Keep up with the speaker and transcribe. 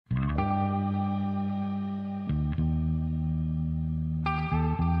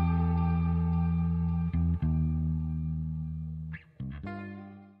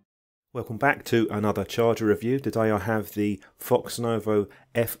Welcome back to another charger review. Today I have the Foxnovo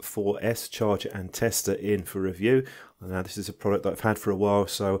F-4S charger and tester in for review. Now this is a product that I've had for a while,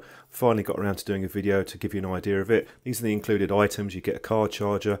 so finally got around to doing a video to give you an idea of it. These are the included items. You get a car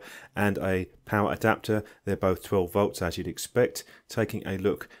charger and a power adapter. They're both 12 volts as you'd expect. Taking a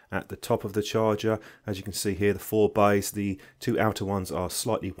look at the top of the charger, as you can see here, the four bays, the two outer ones are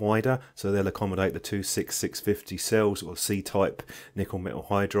slightly wider, so they'll accommodate the two 650 cells or C-type nickel metal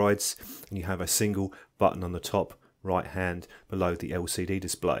hydrides, and you have a single button on the top right hand below the LCD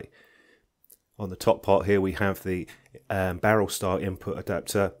display. On the top part here we have the barrel style input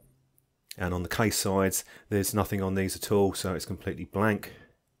adapter, and on the case sides there's nothing on these at all, so it's completely blank.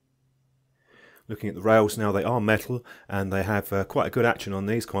 Looking at the rails now, they are metal and they have quite a good action on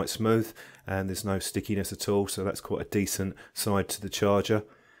these, quite smooth, and there's no stickiness at all, so that's quite a decent side to the charger.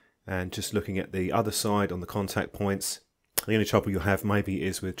 And just looking at the other side on the contact points, the only trouble you'll have maybe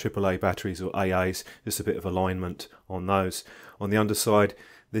is with AAA batteries or AAs, just a bit of alignment on those. On the underside,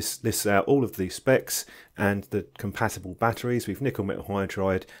 this lists out all of the specs and the compatible batteries with nickel metal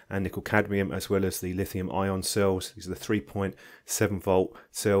hydride and nickel cadmium, as well as the lithium ion cells. These are the 3.7 volt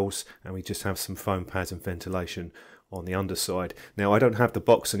cells, and we just have some foam pads and ventilation on the underside. Now I don't have the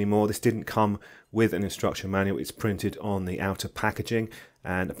box anymore. This didn't come with an instruction manual. It's printed on the outer packaging,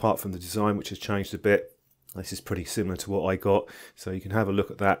 and apart from the design, which has changed a bit, this is pretty similar to what I got, so you can have a look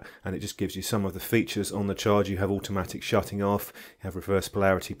at that, and it just gives you some of the features on the charger. You have automatic shutting off, you have reverse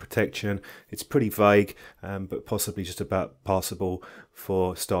polarity protection. It's pretty vague, but possibly just about passable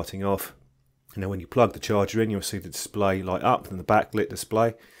for starting off. And then when you plug the charger in, you'll see the display light up, and the backlit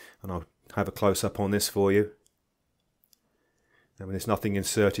display, and I'll have a close-up on this for you. And when there's nothing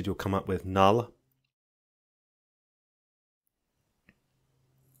inserted, you'll come up with null.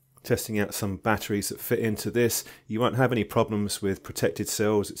 Testing out some batteries that fit into this. You won't have any problems with protected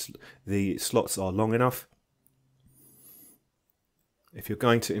cells. The slots are long enough. If you're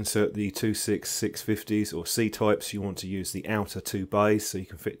going to insert the 26650s or C-types, you want to use the outer two bays, so you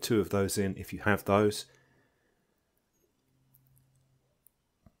can fit two of those in if you have those.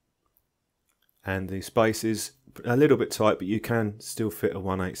 And the space is a little bit tight, but you can still fit a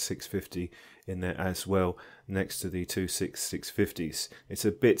 18650 in there as well next to the 26650s. It's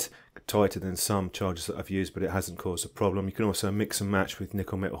a bit tighter than some chargers that I've used, but it hasn't caused a problem. You can also mix and match with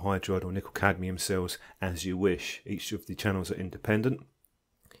nickel metal hydride or nickel cadmium cells as you wish. Each of the channels are independent.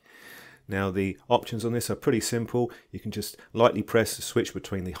 Now the options on this are pretty simple. You can just lightly press the switch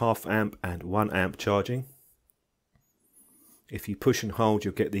between the 0.5 amp and 1 amp charging. If you push and hold,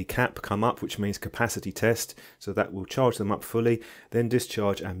 you'll get the cap come up, which means capacity test, so that will charge them up fully, then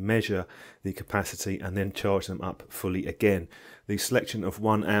discharge and measure the capacity, and then charge them up fully again. The selection of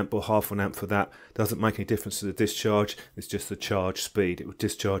 1 amp or half an amp for that doesn't make any difference to the discharge, it's just the charge speed. It will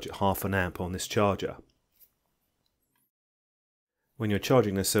discharge at 0.5 amp on this charger. When you're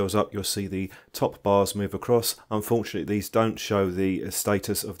charging the cells up, you'll see the top bars move across. Unfortunately, these don't show the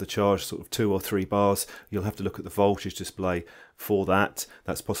status of the charge, sort of 2 or 3 bars. You'll have to look at the voltage display for that.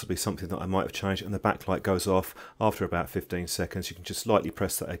 That's possibly something that I might have changed, and the backlight goes off after about 15 seconds. You can just lightly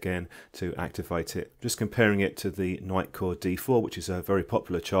press that again to activate it. Just comparing it to the Nightcore D4, which is a very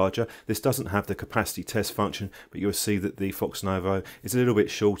popular charger. This doesn't have the capacity test function, but you'll see that the Foxnovo is a little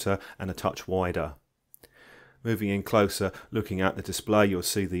bit shorter and a touch wider. Moving in closer, looking at the display, you'll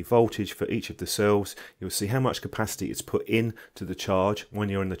see the voltage for each of the cells. You'll see how much capacity it's put in to the charge when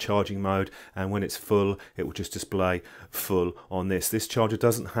you're in the charging mode, and when it's full, it will just display full on this. This charger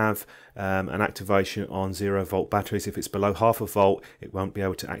doesn't have an activation on 0 volt batteries. If it's below 0.5 volt, it won't be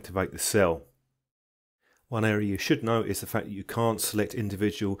able to activate the cell. One area you should know is the fact that you can't select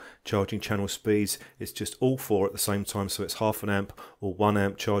individual charging channel speeds. It's just all 4 at the same time, so it's 0.5 amp or 1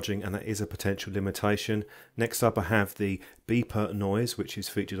 amp charging, and that is a potential limitation. Next up I have the beeper noise, which is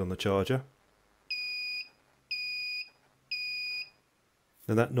featured on the charger.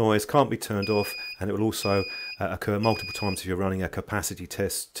 Now that noise can't be turned off, and it will also occur multiple times if you're running a capacity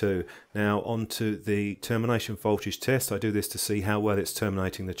test too. Now onto the termination voltage test. I do this to see how well it's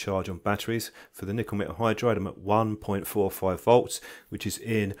terminating the charge on batteries. For the nickel metal hydride, I'm at 1.45 volts, which is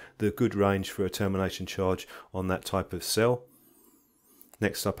in the good range for a termination charge on that type of cell.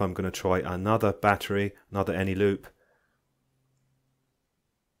 Next up I'm going to try another battery, another any loop,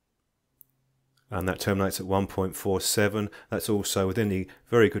 and that terminates at 1.47. That's also within the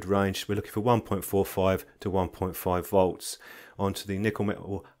very good range. We're looking for 1.45 to 1.5 volts. Onto the nickel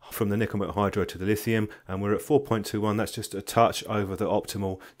metal, from the nickel metal hydride to the lithium, and we're at 4.21. That's just a touch over the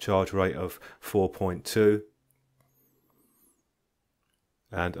optimal charge rate of 4.2.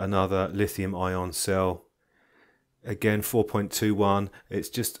 And another lithium ion cell Again, 4.21, it's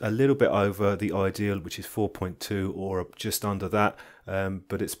just a little bit over the ideal, which is 4.2 or just under that,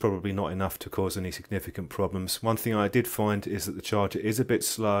 but it's probably not enough to cause any significant problems. One thing I did find is that the charger is a bit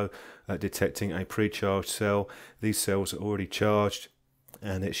slow at detecting a pre-charged cell. These cells are already charged,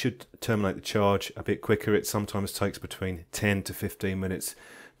 and it should terminate the charge a bit quicker. It sometimes takes between 10 to 15 minutes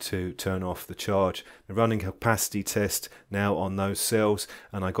to turn off the charge. The running capacity test now on those cells,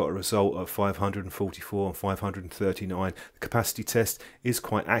 and I got a result of 544 and 539. The capacity test is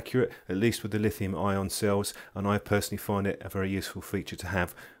quite accurate, at least with the lithium ion cells, and I personally find it a very useful feature to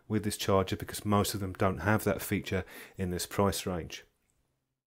have with this charger because most of them don't have that feature in this price range.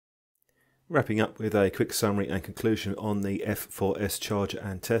 Wrapping up with a quick summary and conclusion on the F-4S charger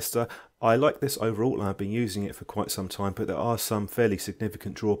and tester. I like this overall, and I've been using it for quite some time, but there are some fairly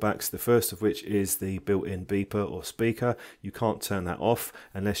significant drawbacks. The first of which is the built-in beeper or speaker. You can't turn that off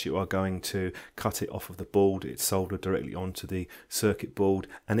unless you are going to cut it off of the board. It's soldered directly onto the circuit board,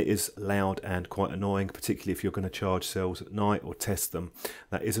 and it is loud and quite annoying, particularly if you're going to charge cells at night or test them.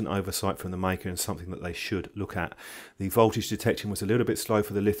 That is an oversight from the maker and something that they should look at. The voltage detection was a little bit slow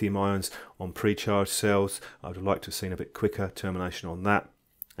for the lithium ions on pre-charged cells. I would have liked to have seen a bit quicker termination on that.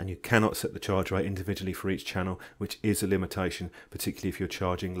 And you cannot set the charge rate individually for each channel, which is a limitation, particularly if you're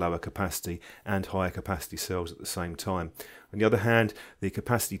charging lower capacity and higher capacity cells at the same time. On the other hand, the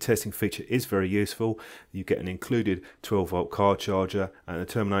capacity testing feature is very useful. You get an included 12-volt car charger, and the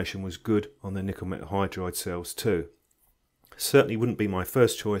termination was good on the nickel metal hydride cells too. Certainly wouldn't be my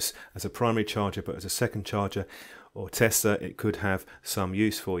first choice as a primary charger, but as a second charger or tester, it could have some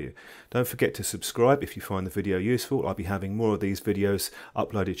use for you. Don't forget to subscribe if you find the video useful. I'll be having more of these videos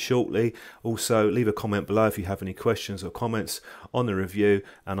uploaded shortly. Also, leave a comment below if you have any questions or comments on the review,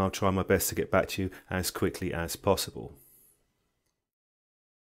 and I'll try my best to get back to you as quickly as possible.